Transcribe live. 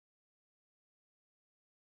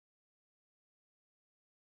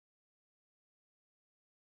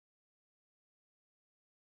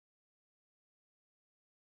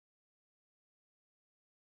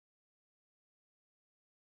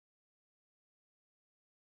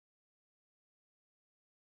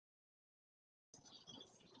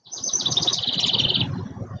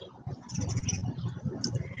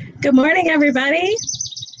Good morning, everybody.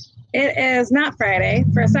 It is not Friday.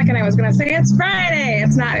 For a second, I was going to say it's Friday.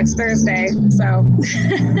 It's not. It's Thursday. So,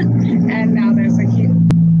 and now there's a huge,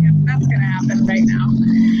 that's going to happen right now.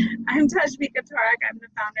 I'm Tashmica Torok. I'm the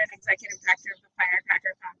founder and executive director of the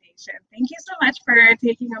Firecracker Foundation. Thank you so much for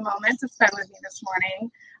taking a moment to spend with me this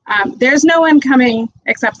morning. There's no one coming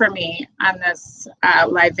except for me on this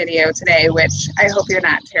live video today, which I hope you're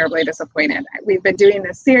not terribly disappointed. We've been doing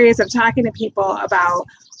this series of talking to people about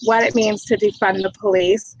what it means to defund the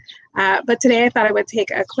police. But today I thought I would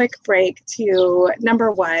take a quick break to,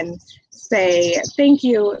 number one, say thank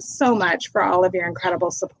you so much for all of your incredible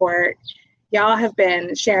support. Y'all have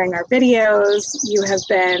been sharing our videos. You have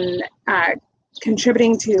been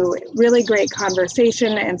contributing to really great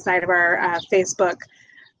conversation inside of our Facebook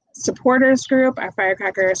supporters group, our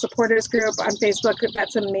Firecracker supporters group on Facebook.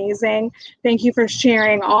 That's amazing. Thank you for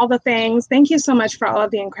sharing all the things. Thank you so much for all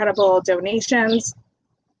of the incredible donations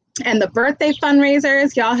and the birthday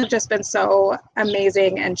fundraisers. Y'all have just been so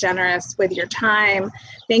amazing and generous with your time.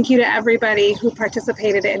 Thank you to everybody who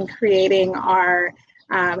participated in creating our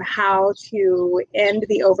how to end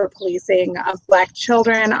the over-policing of Black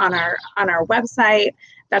children on our website.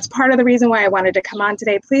 That's part of the reason why I wanted to come on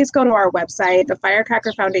today. Please go to our website,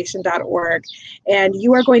 thefirecrackerfoundation.org, and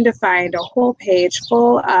you are going to find a whole page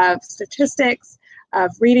full of statistics, of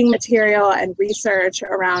reading material and research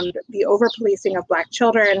around the over-policing of Black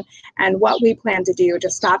children and what we plan to do to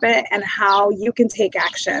stop it and how you can take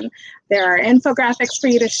action. There are infographics for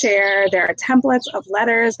you to share. There are templates of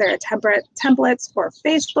letters. There are templates for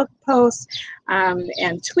Facebook posts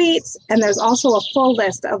and tweets. And there's also a full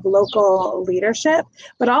list of local leadership.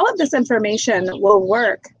 But all of this information will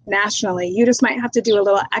work nationally. You just might have to do a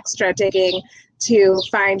little extra digging to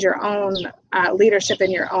find your own leadership in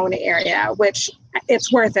your own area, which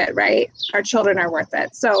it's worth it, right? Our children are worth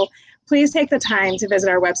it. So please take the time to visit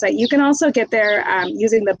our website. You can also get there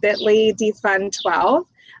using the bit.ly defund 12.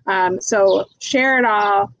 So share it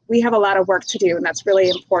all. We have a lot of work to do, and that's really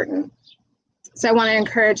important. So I want to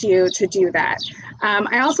encourage you to do that.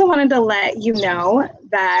 I also wanted to let you know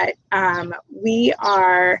that we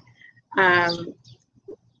are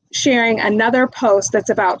sharing another post that's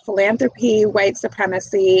about philanthropy, white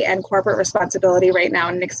supremacy, and corporate responsibility right now,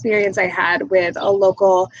 an experience I had with a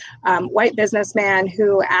local white businessman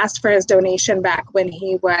who asked for his donation back when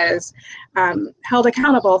he was held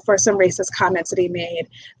accountable for some racist comments that he made.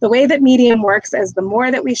 The way that Medium works is the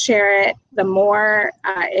more that we share it, the more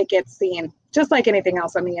it gets seen, just like anything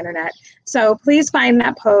else on the internet. So please find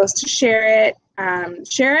that post, share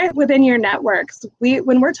it within your networks.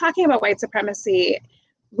 When we're talking about white supremacy,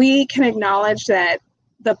 we can acknowledge that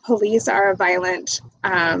the police are a violent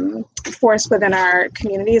force within our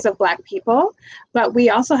communities of Black people, but we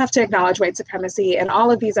also have to acknowledge white supremacy in all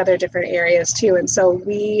of these other different areas too. And so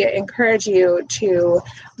we encourage you to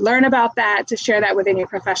learn about that, to share that within your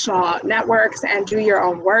professional networks and do your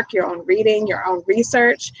own work, your own reading, your own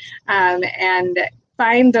research, and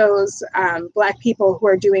find those Black people who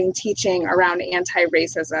are doing teaching around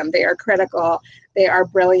anti-racism. They are critical, they are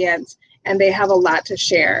brilliant, and they have a lot to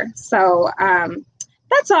share. So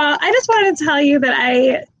that's all. I just wanted to tell you that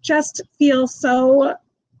I just feel so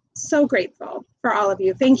grateful for all of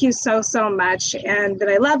you. Thank you so much, and that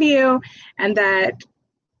I love you, and that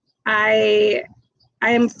I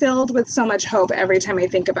am filled with so much hope every time I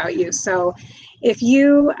think about you. So if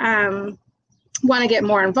you want to get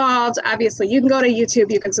more involved, obviously you can go to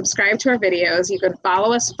YouTube, you can subscribe to our videos, you can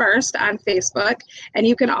follow us first on Facebook, and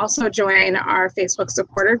you can also join our Facebook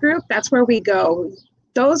supporter group. That's where we go.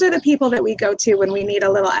 Those are the people that we go to when we need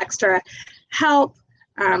a little extra help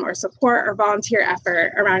or support or volunteer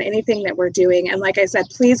effort around anything that we're doing. And like I said,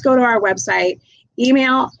 please go to our website,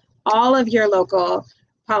 email all of your local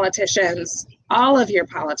politicians, all of your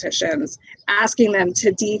politicians, asking them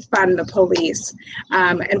to defund the police.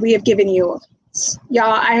 And we have given you,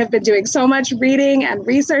 y'all, I have been doing so much reading and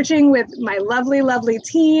researching with my lovely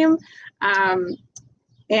team.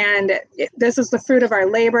 And this is the fruit of our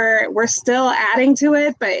labor. We're still adding to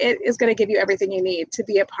it, but it is going to give you everything you need to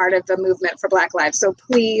be a part of the movement for Black lives. So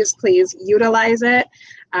please utilize it.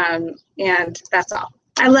 And that's all.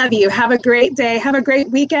 I love you. Have a great day. Have a great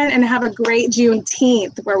weekend, and have a great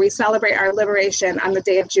Juneteenth, where we celebrate our liberation on the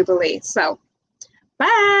day of Jubilee. So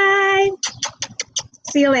bye.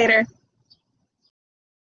 See you later.